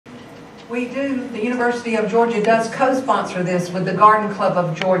We do, the University of Georgia does co-sponsor this with the Garden Club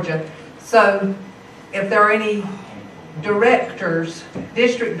of Georgia. So if there are any directors,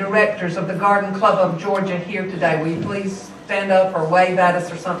 district directors of the Garden Club of Georgia here today, will you please stand up or wave at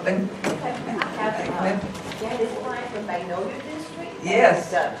us or something? Yeah, this client from Magnolia District.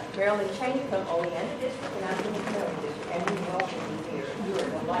 Yes. Marilyn Cheney from Oleander District, and I'm from the Maryland District, and we welcome you here. You are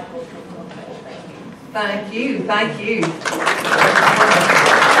delightful to come. Thank you. Thank you, thank you.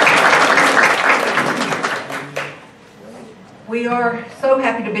 We are so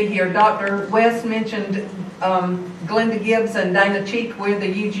happy to be here. Dr. West mentioned Glenda Gibbs and Dana Cheek. We're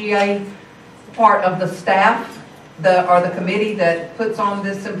the UGA part of the staff, or the committee that puts on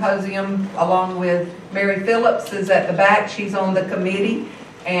this symposium, along with Mary Phillips is at the back. She's on the committee,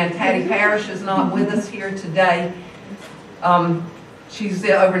 and Hattie Parrish is not with us here today. She's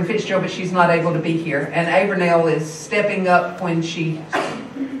over in Fitzgerald, but she's not able to be here. And Avernell is stepping up when she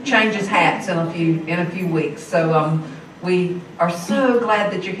changes hats in a few weeks. So we are so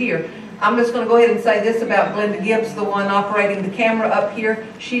glad that you're here. I'm just going to go ahead and say this about Glenda Gibbs, the one operating the camera up here.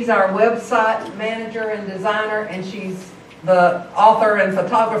 She's our website manager and designer, and she's the author and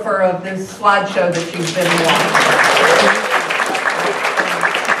photographer of this slideshow that you've been watching.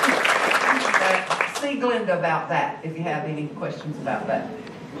 See Glenda about that if you have any questions about that.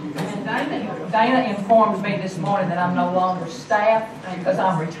 And Dana informed me this morning that I'm no longer staff because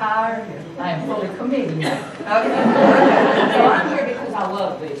I'm retired. I am fully committee now. Okay. So I'm here because I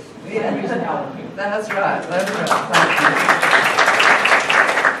love this. Yeah. That's right. That's right.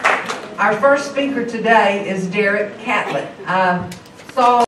 Our first speaker today is Derek Catlett. I saw